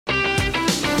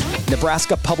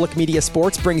Nebraska Public Media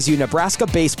Sports brings you Nebraska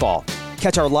Baseball.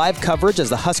 Catch our live coverage as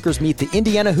the Huskers meet the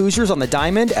Indiana Hoosiers on the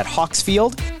Diamond at Hawks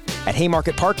Field at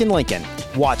Haymarket Park in Lincoln.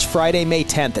 Watch Friday, May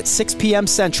 10th at 6 p.m.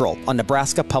 Central on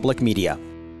Nebraska Public Media.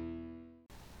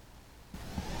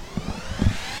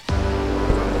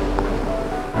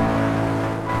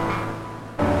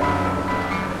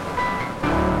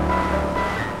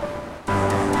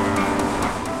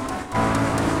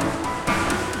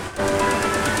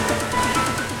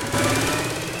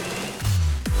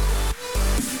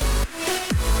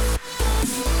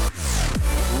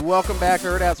 Welcome back to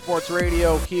Herd Out Sports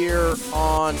Radio here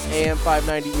on AM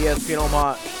 590 ESPN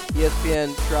Omaha,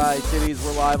 ESPN Tri-Cities.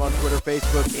 We're live on Twitter,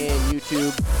 Facebook, and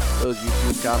YouTube. Those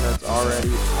YouTube comments already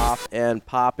off and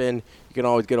popping. You can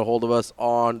always get a hold of us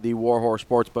on the Warhorse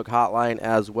Sportsbook hotline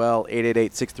as well,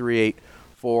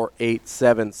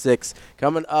 888-638-4876.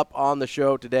 Coming up on the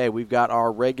show today, we've got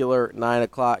our regular 9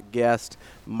 o'clock guest,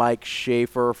 Mike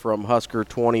Schaefer from Husker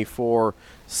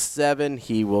 24/7.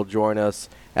 He will join us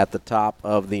at the top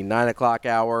of the 9 o'clock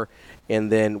hour,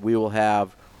 and then we will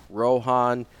have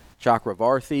Rohan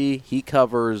Chakravarthy. He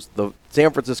covers the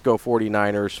San Francisco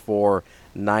 49ers for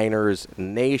Niners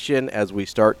Nation as we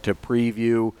start to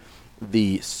preview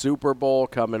the Super Bowl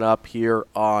coming up here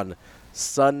on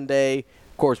Sunday.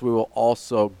 Of course, we will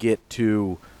also get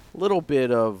to a little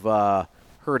bit of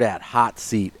Hurrdat Hot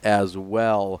Seat as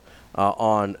well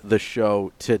on the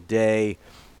show today.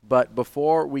 But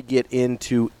before we get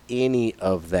into any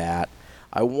of that,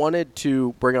 I wanted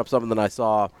to bring up something that I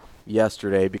saw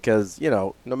yesterday because, you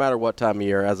know, no matter what time of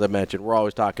year, as I mentioned, we're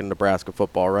always talking Nebraska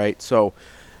football, right? So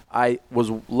I was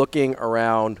looking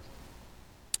around,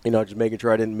 you know, just making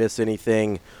sure I didn't miss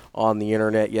anything on the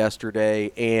internet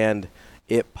yesterday, and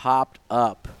it popped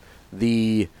up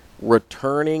the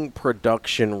returning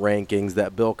production rankings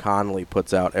that Bill Connolly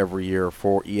puts out every year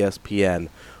for ESPN,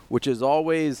 which is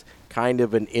always kind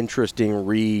of an interesting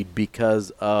read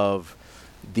because of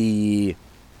the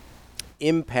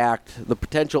impact, the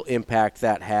potential impact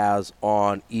that has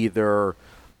on either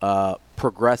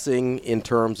progressing in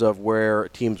terms of where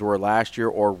teams were last year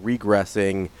or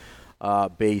regressing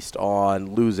based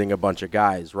on losing a bunch of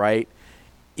guys, right?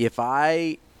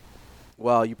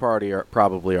 Well, you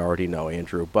probably already know,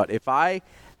 Andrew, but if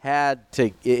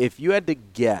you had to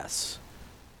guess,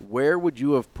 where would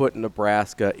you have put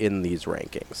Nebraska in these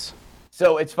rankings?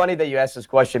 So it's funny that you asked this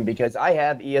question because I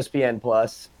have ESPN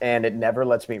Plus and it never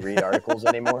lets me read articles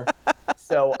anymore.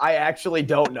 So I actually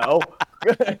don't know.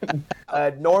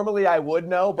 Normally I would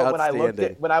know, but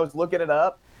when I was looking it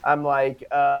up, I'm like,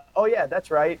 oh yeah, that's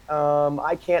right.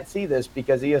 I can't see this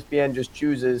because ESPN just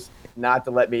chooses not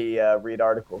to let me read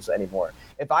articles anymore.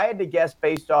 If I had to guess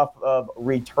based off of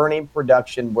returning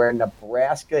production where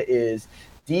Nebraska is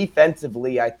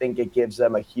defensively, I think it gives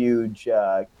them a huge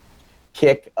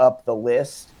kick up the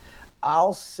list.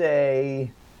 I'll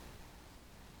say,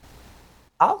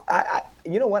 you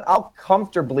know what? I'll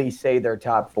comfortably say they're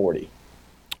top 40.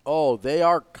 Oh, they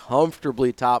are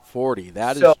comfortably top 40.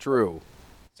 That is true.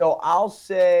 So I'll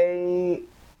say,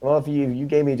 well, if you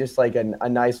gave me just like a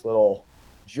nice little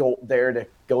jolt there to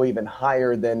go even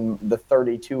higher than the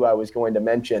 32 I was going to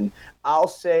mention, I'll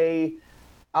say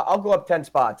I'll go up 10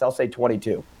 spots. I'll say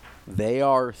 22. They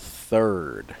are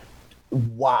third.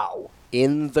 Wow.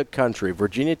 In the country.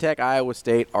 Virginia Tech, Iowa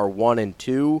State are 1 and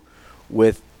 2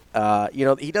 with,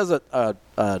 he does a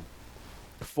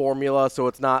formula, so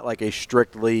it's not like it's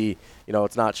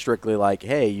not strictly like,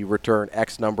 hey, you return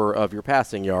X number of your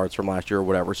passing yards from last year or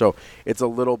whatever. So it's a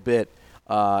little bit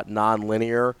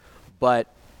non-linear, but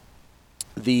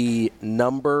the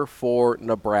number for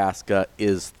Nebraska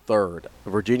is third.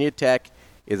 Virginia Tech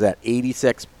is at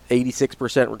 86%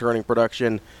 returning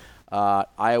production.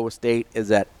 Iowa State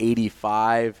is at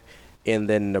 85, and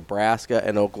then Nebraska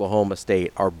and Oklahoma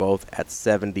State are both at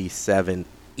 77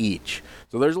 each.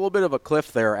 So there's a little bit of a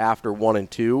cliff there after 1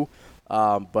 and 2,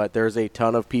 but there's a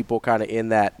ton of people kind of in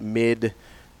that mid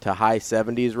to high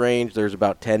 70s range. There's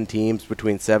about 10 teams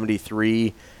between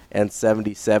 73 and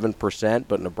 77%,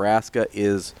 but Nebraska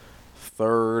is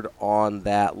third on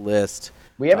that list.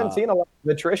 We haven't seen a lot of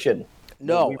attrition.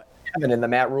 No. We haven't in the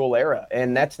Matt Rhule era,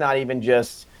 and that's not even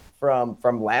just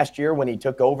from last year when he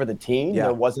took over the team. Yeah.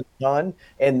 There wasn't a ton,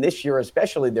 and this year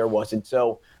especially there wasn't.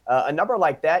 So a number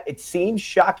like that, it seems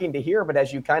shocking to hear, but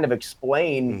as you kind of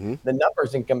explain the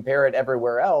numbers and compare it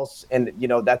everywhere else, and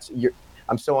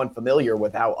I'm so unfamiliar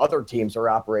with how other teams are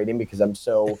operating because I'm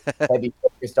so heavy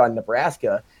focused on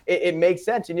Nebraska. It makes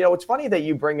sense. And, it's funny that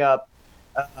you bring up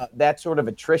that sort of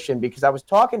attrition because I was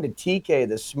talking to TK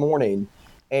this morning,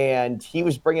 and he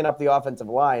was bringing up the offensive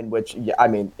line, which, I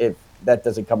mean, if that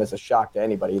doesn't come as a shock to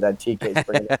anybody that TK's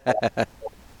bringing it back.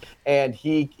 And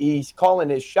he's calling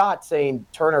his shot saying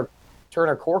Turner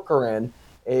Corcoran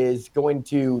is going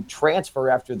to transfer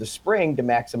after the spring to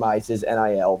maximize his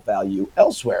NIL value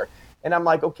elsewhere. And I'm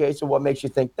like, okay, so what makes you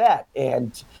think that?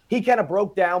 And he kind of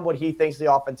broke down what he thinks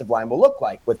the offensive line will look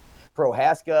like with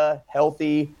Prohaska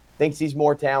healthy, thinks he's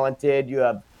more talented. You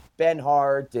have Ben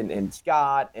Hart and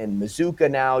Scott and Mazuka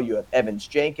now. You have Evans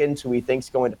Jenkins, who he thinks is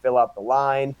going to fill out the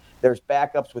line. There's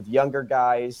backups with younger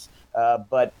guys.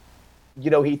 But,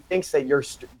 he thinks that you're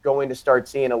going to start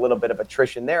seeing a little bit of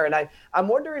attrition there. And I'm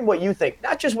wondering what you think,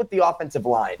 not just with the offensive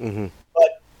line,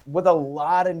 but with a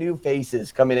lot of new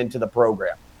faces coming into the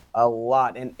program. A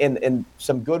lot. And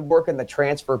some good work in the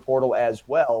transfer portal as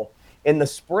well. In the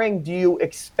spring, do you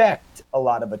expect a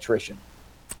lot of attrition?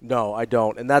 No, I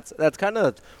don't, and that's kind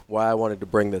of why I wanted to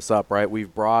bring this up. Right,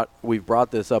 we've brought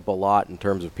this up a lot in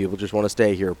terms of people just want to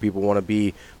stay here. People want to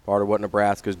be part of what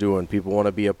Nebraska's doing. People want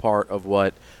to be a part of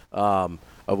what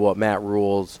Matt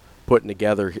Rhule's putting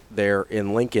together there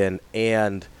in Lincoln,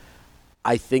 and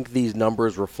I think these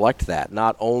numbers reflect that.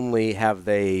 Not only have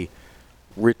they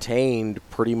retained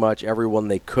pretty much everyone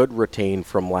they could retain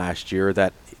from last year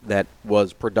that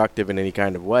was productive in any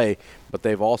kind of way, but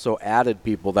they've also added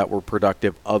people that were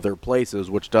productive other places,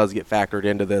 which does get factored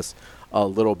into this a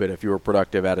little bit. If you were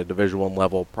productive at a Division I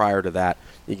level prior to that,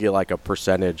 you get like a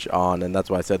percentage on, and that's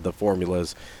why I said the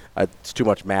formulas. It's too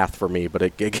much math for me, but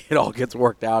it all gets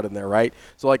worked out in there, right?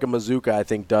 So like a Mazuka, I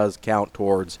think, does count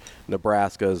towards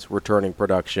Nebraska's returning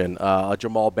production.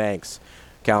 Jamal Banks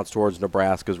counts towards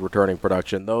Nebraska's returning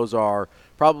production. Those are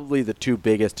probably the two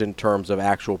biggest in terms of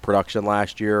actual production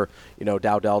last year.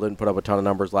 Dowdell didn't put up a ton of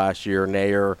numbers last year.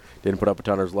 Nair didn't put up a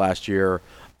ton of numbers last year.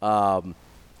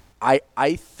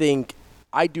 I think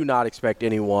I do not expect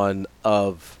anyone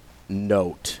of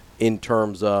note in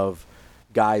terms of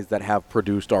guys that have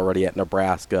produced already at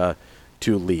Nebraska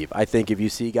to leave. I think if you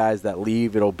see guys that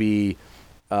leave, it'll be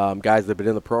guys that have been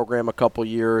in the program a couple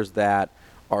years that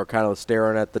are kind of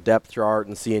staring at the depth chart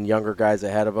and seeing younger guys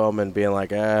ahead of them and being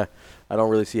like, I don't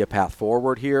really see a path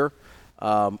forward here.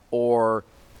 Or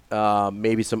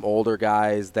maybe some older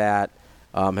guys that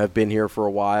have been here for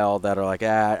a while that are like,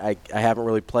 I haven't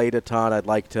really played a ton. I'd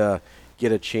like to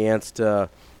get a chance to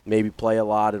maybe play a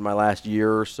lot in my last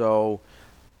year or so.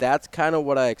 That's kind of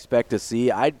what I expect to see.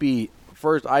 I'd be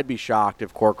shocked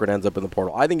if Corcoran ends up in the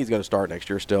portal. I think he's going to start next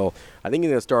year still. I think he's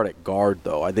going to start at guard,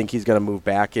 though. I think he's going to move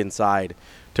back inside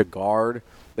to guard.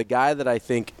 The guy that I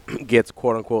think gets,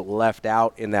 quote-unquote, left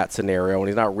out in that scenario, and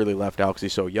he's not really left out because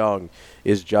he's so young,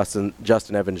 is Justin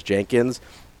Evans Jenkins.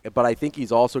 But I think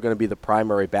he's also going to be the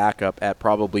primary backup at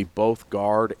probably both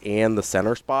guard and the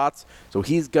center spots. So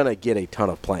he's going to get a ton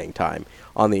of playing time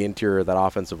on the interior of that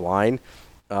offensive line.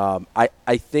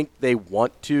 I think they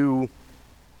want to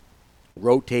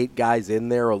rotate guys in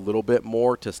there a little bit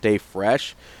more to stay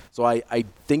fresh. So I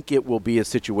think it will be a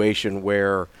situation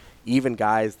where even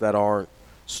guys that aren't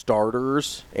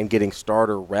starters and getting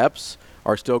starter reps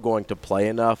are still going to play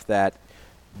enough that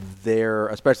they're,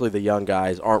 especially the young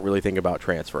guys, aren't really thinking about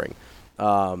transferring.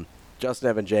 Justin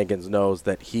Evan Jenkins knows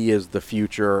that he is the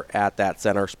future at that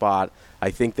center spot.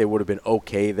 I think they would have been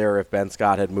okay there if Ben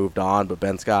Scott had moved on, but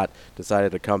Ben Scott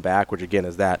decided to come back, which again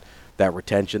is that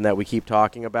retention that we keep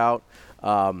talking about.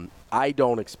 I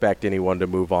don't expect anyone to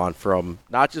move on from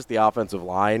not just the offensive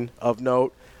line of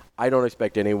note. I don't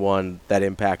expect anyone that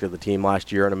impacted the team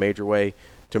last year in a major way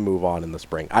to move on in the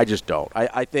spring. I just don't.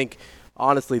 I think,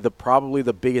 honestly, probably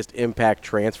the biggest impact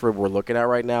transfer we're looking at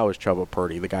right now is Chubba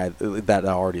Purdy, the guy that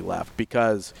already left,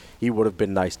 because he would have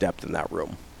been nice depth in that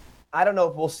room. I don't know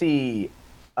if we'll see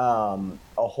a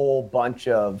whole bunch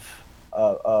of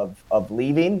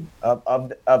leaving,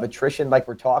 of attrition like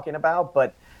we're talking about,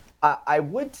 but I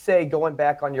would say, going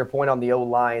back on your point on the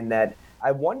O-line, that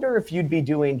I wonder if you'd be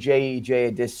doing JEJ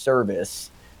a disservice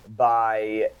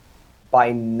by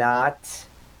not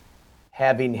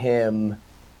having him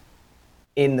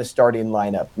in the starting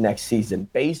lineup next season,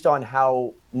 based on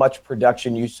how much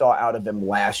production you saw out of him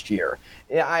last year.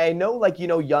 I know,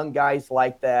 young guys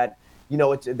like that,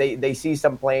 they see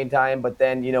some playing time, but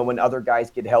then, when other guys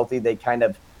get healthy, they kind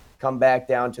of come back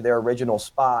down to their original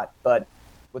spot. But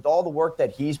with all the work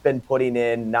that he's been putting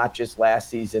in, not just last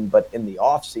season, but in the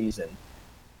off season,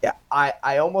 yeah,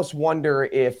 I almost wonder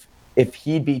if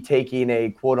he'd be taking a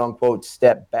quote unquote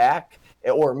step back,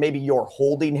 or maybe you're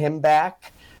holding him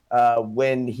back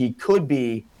when he could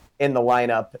be in the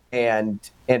lineup and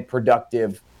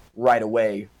productive right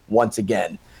away once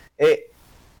again.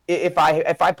 If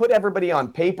I put everybody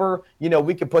on paper,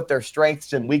 we could put their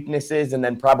strengths and weaknesses and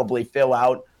then probably fill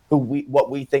out what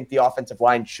we think the offensive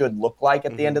line should look like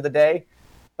at the end of the day.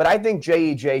 But I think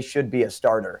JEJ should be a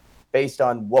starter based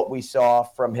on what we saw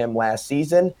from him last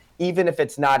season, even if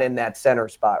it's not in that center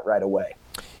spot right away.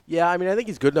 Yeah, I mean, I think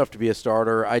he's good enough to be a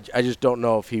starter. I just don't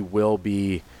know if he will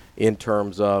be in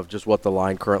terms of just what the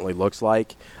line currently looks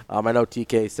like. I know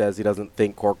TK says he doesn't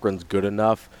think Corcoran's good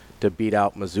enough to beat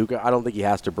out Mazuka. I don't think he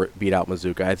has to beat out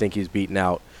Mazuka. I think he's beaten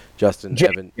out Justin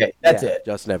Evans. That's it.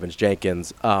 Justin Evans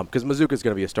Jenkins. Because Mazuka's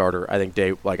going to be a starter. I think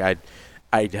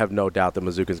I have no doubt that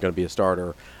Mazuka's going to be a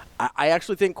starter. I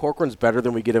actually think Corcoran's better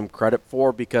than we get him credit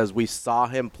for because we saw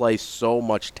him play so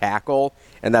much tackle,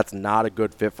 and that's not a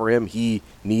good fit for him. He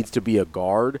needs to be a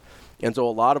guard. And so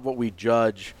a lot of what we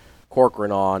judge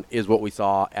Corcoran on is what we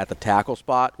saw at the tackle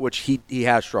spot, which he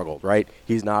has struggled, right?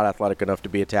 He's not athletic enough to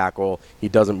be a tackle. He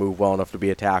doesn't move well enough to be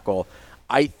a tackle.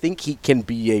 I think he can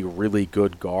be a really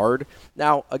good guard.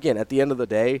 Now, again, at the end of the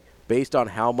day, based on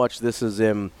how much this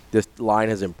line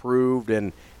has improved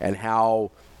and how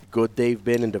good they've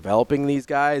been in developing these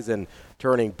guys and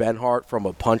turning Benhart from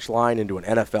a punchline into an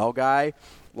NFL guy,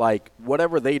 like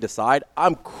whatever they decide,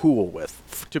 I'm cool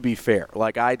with, to be fair.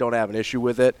 Like I don't have an issue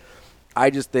with it. I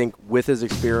just think with his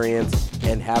experience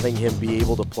and having him be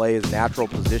able to play his natural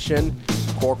position,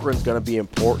 Corcoran's going to be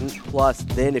important. Plus,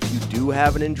 then if you do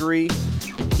have an injury,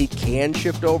 he can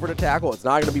shift over to tackle. It's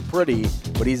not going to be pretty,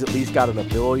 but he's at least got an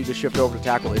ability to shift over to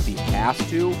tackle if he has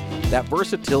to. That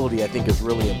versatility, I think, is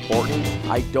really important.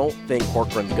 I don't think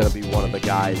Corcoran's going to be one of the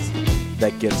guys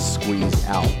that gets squeezed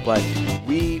out. But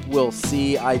we will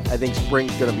see. I think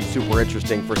spring's going to be super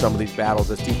interesting for some of these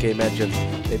battles. As TK mentions,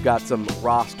 they've got some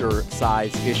roster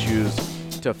size issues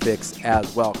to fix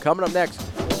as well. Coming up next,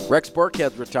 Rex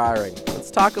Burkhead's retiring. Let's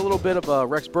talk a little bit of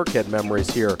Rex Burkhead memories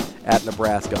here at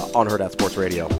Nebraska on Hurrdat Sports Radio.